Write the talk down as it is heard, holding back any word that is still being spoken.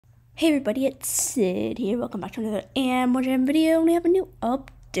Hey everybody, it's Sid here. Welcome back to another Animal Jam video, and we have a new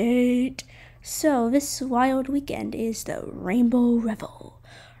update. So this wild weekend is the Rainbow Revel.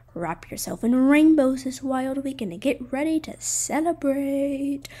 Wrap yourself in rainbows this wild weekend and get ready to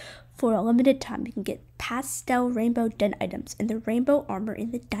celebrate. For a limited time, you can get pastel rainbow den items and the rainbow armor in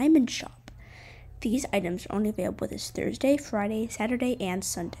the diamond shop. These items are only available this Thursday, Friday, Saturday, and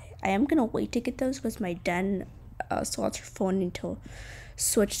Sunday. I am gonna wait to get those because my den slots are full until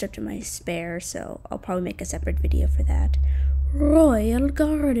switched up to my spare, so I'll probably make a separate video for that. Royal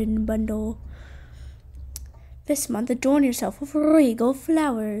Garden Bundle. This month, adorn yourself with regal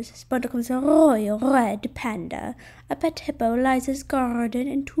flowers. This bundle comes with a royal red panda, a pet hippo, Liza's garden,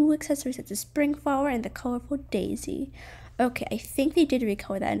 and 2 accessories such as spring flower and the colorful daisy. Okay, I think they did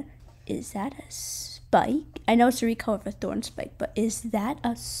recolor that. Is that a spike? I know it's a recolor of a thorn spike, but is that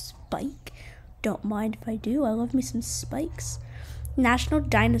a spike? Don't mind if I do. I love me some spikes. National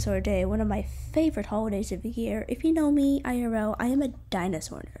Dinosaur Day, one of my favorite holidays of the year. If you know me, IRL, I am a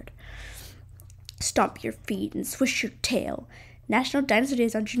dinosaur nerd. Stomp your feet and swish your tail. National Dinosaur Day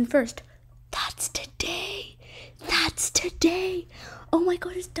is on June 1st. That's today. That's today. Oh my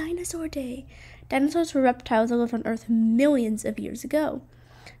god, it's Dinosaur Day. Dinosaurs were reptiles that lived on Earth millions of years ago.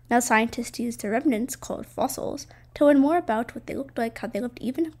 Now scientists use their remnants, called fossils, to learn more about what they looked like, how they lived,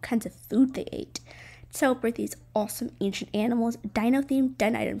 even what kinds of food they ate. To celebrate these awesome ancient animals, dino-themed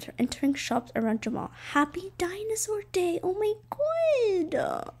den items are entering shops around Jamal. Happy Dinosaur Day! Oh my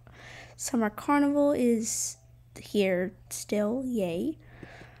god! Summer Carnival is here still, yay.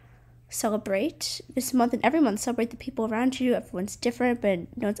 Celebrate this month and every month. Celebrate the people around you. Everyone's different, but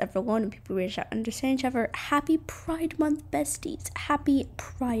no one's ever alone, and people reach out and understand each other. Happy Pride Month, besties. Happy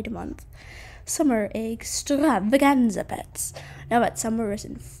Pride Month. Summer extravaganza pets. Now that summer is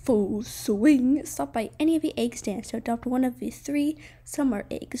in full swing, stop by any of the egg stands to adopt one of the 3 summer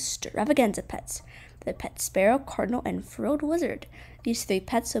extravaganza pets. The pet sparrow, cardinal, and frilled lizard. These 3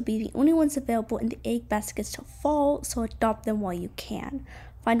 pets will be the only ones available in the egg baskets till fall, so adopt them while you can.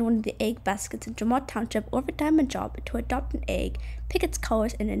 Find one of the egg baskets in Jamal Township or the Diamond Job to adopt an egg, pick its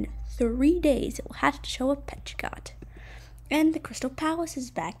colors, and in 3 days it will have to show what pet you got. And the Crystal Palace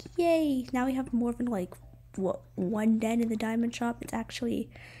is back. Yay! Now we have more than one den in the diamond shop.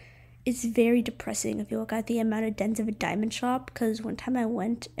 It's very depressing if you look at the amount of dens of a diamond shop, because one time I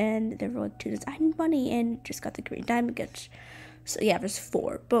went and there were 2 dens. I need money and just got the green diamond gets. So yeah, there's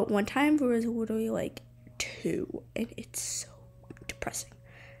 4. But one time there was literally 2, and it's so depressing.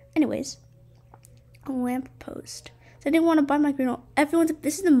 Anyways, a lamp post. So I didn't want to buy my green.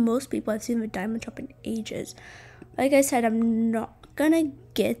 This is the most people I've seen in the diamond shop in ages. Like I said, I'm not gonna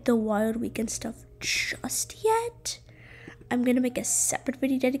get the wild weekend stuff just yet. I'm gonna make a separate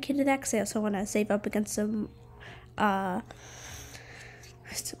video dedicated to that because I also want to save up against some more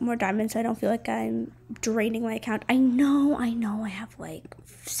diamonds so I don't feel like I'm draining my account. I know I have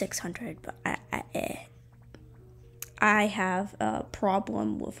 600, but I have a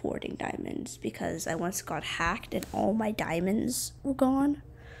problem with hoarding diamonds because I once got hacked and all my diamonds were gone.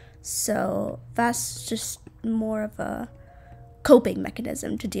 So that's just more of a coping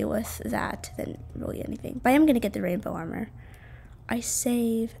mechanism to deal with that than really anything. But I am going to get the rainbow armor. I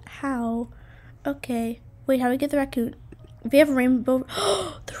save. How? Okay. Wait, how do we get the raccoon? We have rainbow.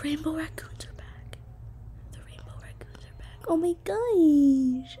 The rainbow raccoons are back. The rainbow raccoons are back. Oh my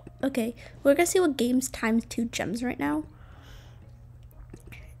gosh. Okay, we're going to see what games times 2 gems right now.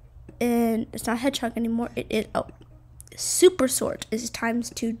 And it's not hedgehog anymore. It is, super sort is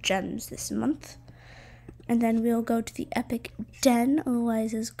times 2 gems this month. And then we'll go to the epic den,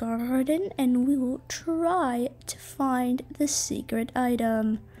 Liza's garden, and we will try to find the secret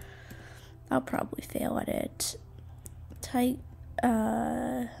item. I'll probably fail at it.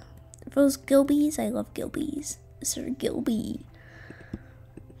 Those Gilbies, I love Gilbies. Sir Gilby.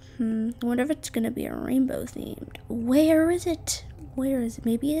 I wonder if it's gonna be a rainbow themed. Where is it? Where is it?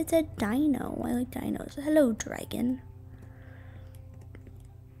 Maybe it's a dino. I like dinos. Hello, dragon.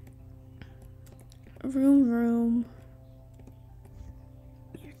 Room.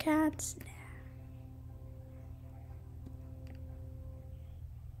 Your cats.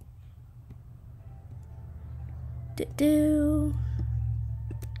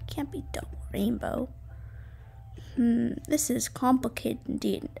 Can't be double rainbow. This is complicated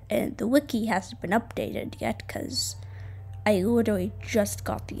indeed, and the wiki hasn't been updated yet because I literally just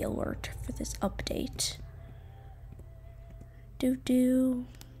got the alert for this update.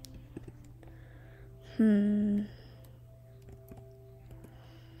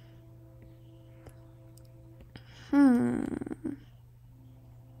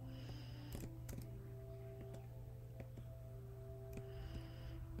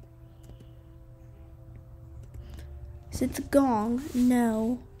 Is it the gong?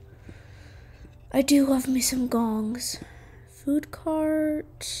 No. I do love me some gongs. Food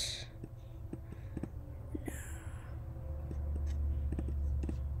cart. No.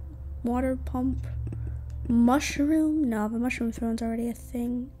 Water pump. Mushroom? No, the mushroom throne's already a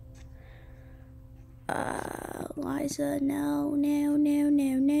thing. Liza, no.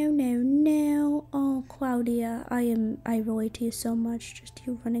 Oh, Claudia, I relate to you so much. Just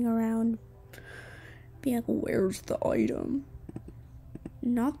you running around being like, where's the item?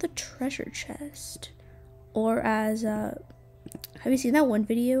 Not the treasure chest. Or as, have you seen that one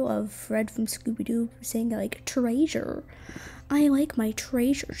video of Fred from Scooby-Doo saying like, treasure? I like my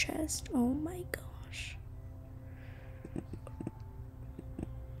treasure chest. Oh my gosh.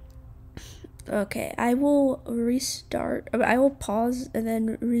 Okay, I will restart. I will pause and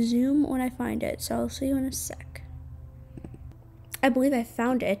then resume when I find it. So I'll see you in a sec. I believe I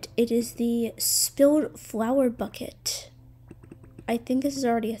found it. It is the spilled flower bucket. I think this is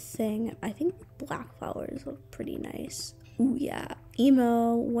already a thing. I think black flowers look pretty nice. Ooh, yeah.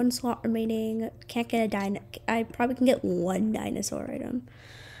 Emo, 1 slot remaining. Can't get a dino. I probably can get 1 dinosaur item.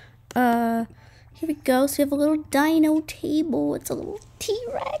 Here we go. So we have a little dino table. It's a little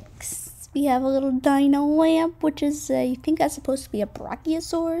T-Rex. We have a little dino lamp, which is, you think that's supposed to be a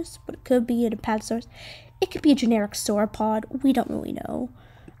brachiosaurus, but it could be an apatosaurus. It could be a generic sauropod. We don't really know.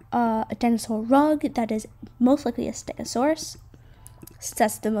 A dinosaur rug that is most likely a stegosaurus.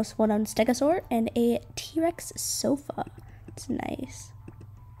 That's the most well-known stegosaur. And a T-Rex sofa. It's nice.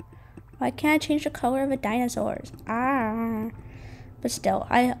 Why can't I change the color of a dinosaur? But still,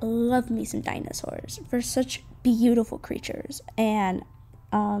 I love me some dinosaurs. They're such beautiful creatures. And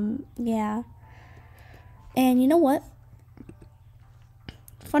yeah. And you know what?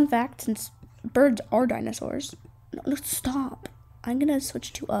 Fun fact, since birds are dinosaurs. No, stop. I'm gonna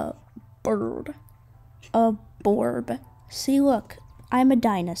switch to a bird. A borb. See, look. I'm a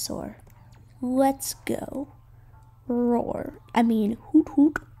dinosaur. Let's go. Roar. I mean, hoot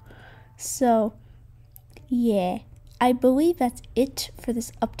hoot. So, yeah. I believe that's it for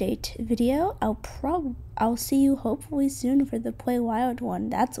this update video. I'll see you hopefully soon for the Play Wild one.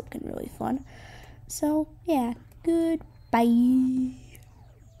 That's looking really fun. So, yeah. Goodbye.